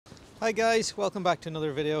Hi guys, welcome back to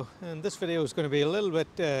another video, and this video is going to be a little bit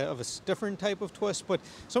of a different type of twist, but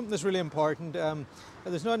something that's really important.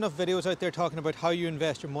 There's not enough videos out there talking about how you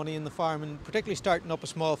invest your money in the farm, and particularly starting up a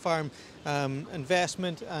small farm.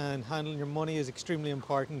 Investment and handling your money is extremely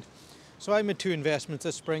important. So I made two investments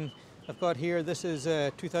this spring. I've got here, this is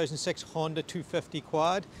a 2006 Honda 250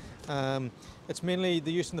 quad. It's mainly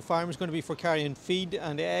the use in the farm is going to be for carrying feed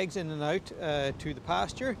and eggs in and out to the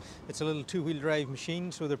pasture. It's a little two-wheel drive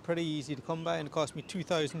machine, so they're pretty easy to come by, and it cost me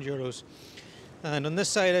 €2,000. And on this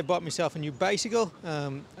side I bought myself a new bicycle.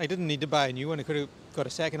 I didn't need to buy a new one, I could have got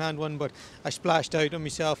a second-hand one, but I splashed out on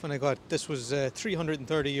myself and I got, this was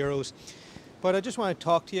 €330. But I just want to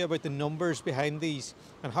talk to you about the numbers behind these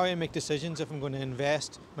and how I make decisions if I'm going to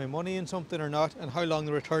invest my money in something or not, and how long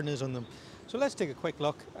the return is on them. So let's take a quick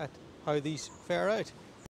look at how these fare out.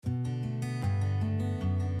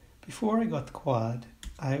 Before I got the quad,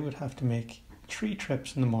 I would have to make 3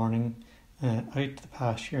 trips in the morning out to the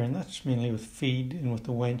pasture, and that's mainly with feed and with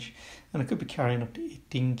the winch, and I could be carrying up to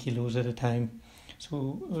 18 kilos at a time.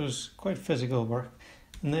 So it was quite physical work.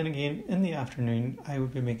 And then again, in the afternoon, I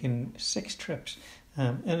would be making 6 trips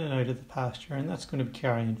in and out of the pasture, and that's going to be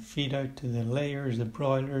carrying feed out to the layers, the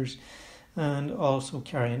broilers, and also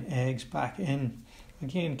carrying eggs back in.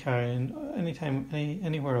 Again, carrying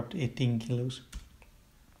anywhere up to 18 kilos.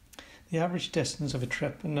 The average distance of a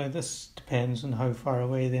trip, and now this depends on how far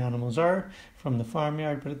away the animals are from the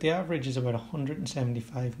farmyard, but the average is about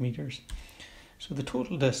 175 metres. So the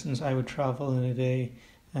total distance I would travel in a day,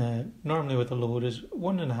 normally with a load, is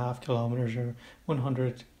 1.5 kilometres or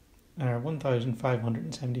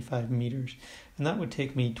 1,575 metres, and that would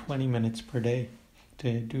take me 20 minutes per day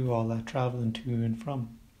to do all that travelling to and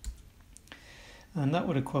from. And that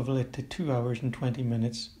would equivalent to 2 hours and 20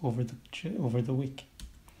 minutes over the week.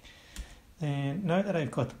 And now that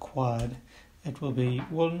I've got the quad, it will be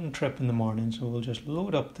one trip in the morning, so we'll just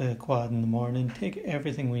load up the quad in the morning, take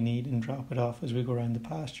everything we need and drop it off as we go around the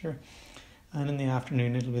pasture. And in the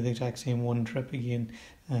afternoon it'll be the exact same one trip again.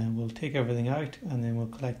 We'll take everything out and then we'll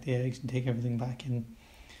collect the eggs and take everything back in.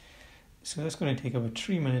 So that's going to take about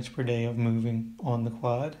 3 minutes per day of moving on the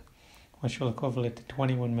quad, which will equivalent to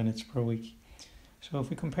 21 minutes per week. So if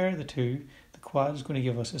we compare the two, the quad is going to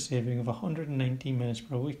give us a saving of 119 minutes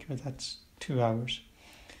per week, or that's 2 hours.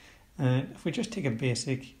 And if we just take a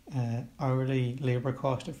basic hourly labour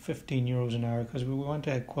cost of €15 an hour, because we want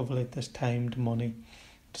to equivalent this time to money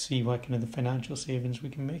to see what kind of the financial savings we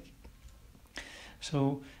can make.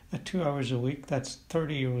 So at 2 hours a week, that's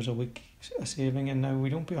 €30 a week a saving, and now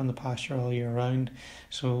we don't be on the pasture all year round,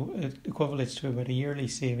 so it equivalates to about a yearly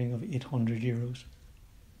saving of €800.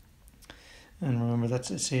 And remember,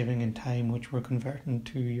 that's a saving in time, which we're converting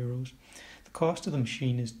to euros. The cost of the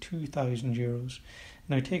machine is €2,000.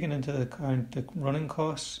 Now, taking into account the running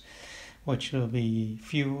costs, which will be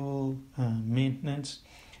fuel, maintenance,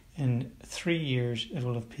 in 3 years it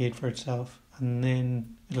will have paid for itself, and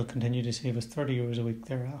then it'll continue to save us €30 a week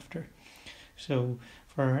thereafter. So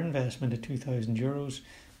for our investment of €2,000,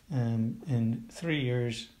 in 3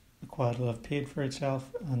 years the quad will have paid for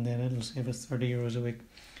itself, and then it'll save us €30 a week.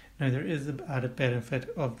 Now there is the added benefit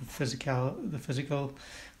of the physical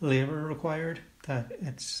labour required, that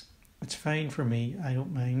it's fine for me. I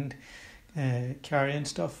don't mind carrying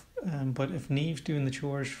stuff, but if Neve's doing the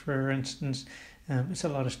chores, for instance, it's a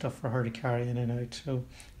lot of stuff for her to carry in and out. So,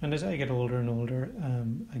 and as I get older and older,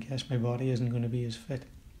 I guess my body isn't going to be as fit.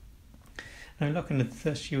 Now looking at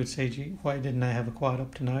this, you would say, gee, why didn't I have a quad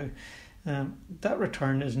up to now? That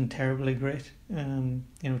return isn't terribly great.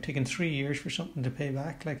 Taking 3 years for something to pay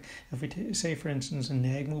back. Like if we say, for instance, an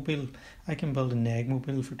Eggmobile, I can build an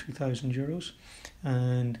Eggmobile for €2,000,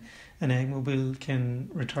 and an Eggmobile can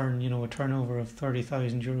return, a turnover of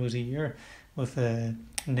 €30,000 a year with a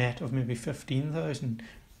net of maybe 15,000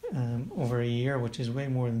 over a year, which is way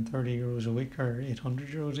more than €30 a week or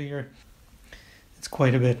 €800 a year. It's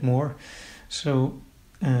quite a bit more. So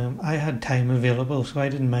I had time available, so I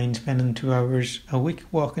didn't mind spending 2 hours a week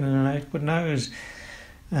walking in and out. But now as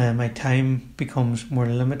my time becomes more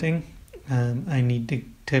limiting, I need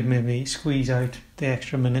to maybe squeeze out the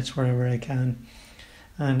extra minutes wherever I can.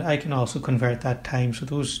 And I can also convert that time, so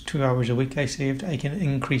those 2 hours a week I saved, I can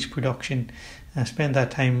increase production. Spend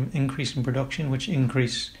that time increasing production, which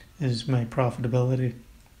increases my profitability.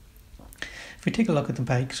 If we take a look at the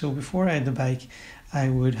bike, so before I had the bike, I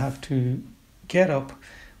would have to get up,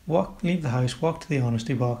 leave the house, walk to the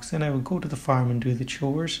honesty box, then I would go to the farm and do the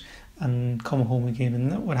chores and come home again,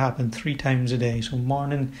 and that would happen 3 times a day, so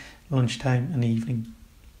morning, lunchtime and evening.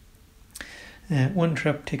 One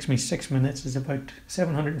trip takes me 6 minutes, is about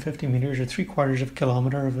 750 meters or 3/4 of a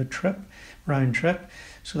kilometer of a trip, round trip.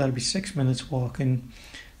 So that'll be 6 minutes walking,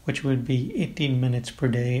 which would be 18 minutes per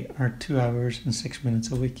day or 2 hours and 6 minutes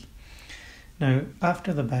a week. Now,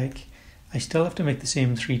 after the bike, I still have to make the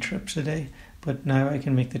same 3 trips a day, but now I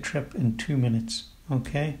can make the trip in 2 minutes.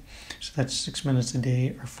 Okay, so that's 6 minutes a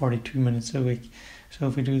day or 42 minutes a week. So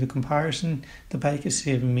if we do the comparison, the bike is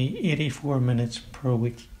saving me 84 minutes per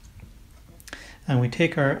week. And we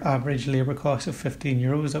take our average labour cost of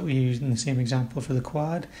 €15 that we used in the same example for the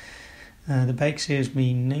quad. The bike saves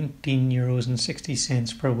me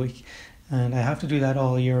 €19.60 per week, and I have to do that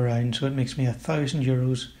all year round, so it makes me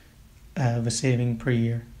 €1,000 of a saving per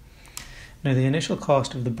year. Now, the initial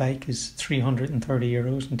cost of the bike is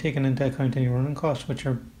 €330, and taking into account any running costs, which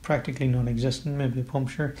are practically non-existent, maybe a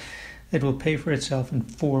puncture, it will pay for itself in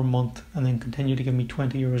 4 months and then continue to give me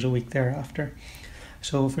 €20 a week thereafter.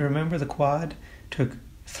 So if we remember, the quad took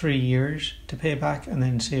 3 years to pay back and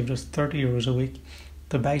then saved us €30 a week.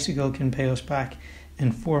 The bicycle can pay us back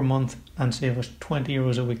in 4 months and save us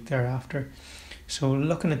 €20 a week thereafter. So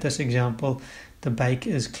looking at this example, the bike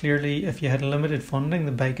is clearly, if you had limited funding,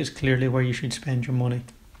 the bike is clearly where you should spend your money.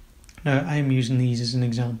 Now, I'm using these as an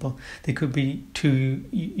example. They could be two,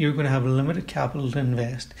 you're going to have limited capital to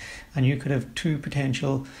invest, and you could have 2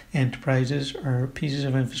 potential enterprises or pieces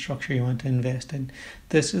of infrastructure you want to invest in.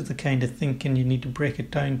 This is the kind of thinking you need to break it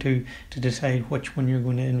down to decide which one you're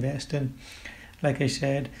going to invest in. Like I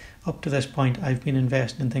said, up to this point, I've been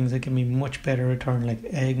investing in things that give me much better return, like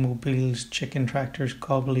egg mobiles, chicken tractors,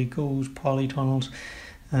 gobbledygos, polytunnels.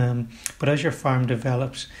 But as your farm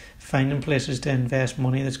develops, finding places to invest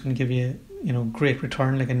money that's going to give you, great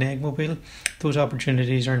return, like an egg mobile, those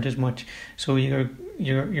opportunities aren't as much. So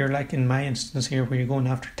you're like in my instance here, where you're going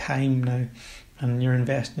after time now, and you're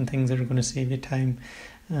investing in things that are going to save you time.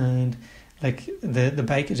 And like the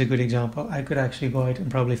bike is a good example. I could actually go out and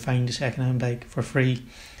probably find a second-hand bike for free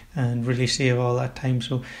and really save all that time.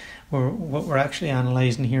 So what we're actually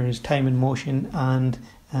analysing here is time and motion and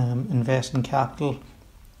investing capital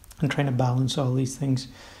and trying to balance all these things.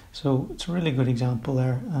 So it's a really good example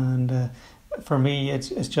there. And for me,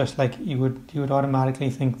 it's just like you would automatically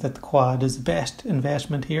think that the quad is the best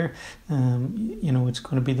investment here. It's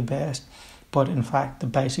going to be the best. But in fact, the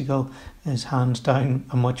bicycle is hands down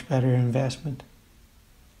a much better investment.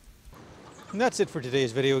 And that's it for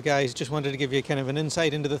today's video, guys. Just wanted to give you kind of an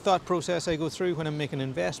insight into the thought process I go through when I'm making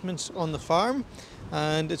investments on the farm.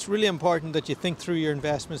 And it's really important that you think through your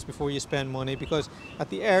investments before you spend money, because at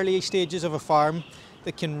the early stages of a farm,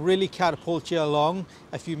 that can really catapult you along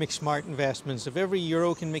if you make smart investments. If every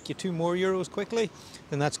euro can make you 2 more euros quickly,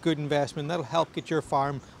 then that's good investment. That'll help get your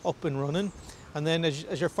farm up and running. And then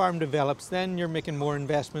as your farm develops, then you're making more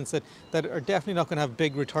investments that are definitely not going to have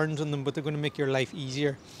big returns on them, but they're going to make your life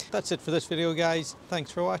easier. That's it for this video, guys.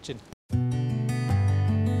 Thanks for watching.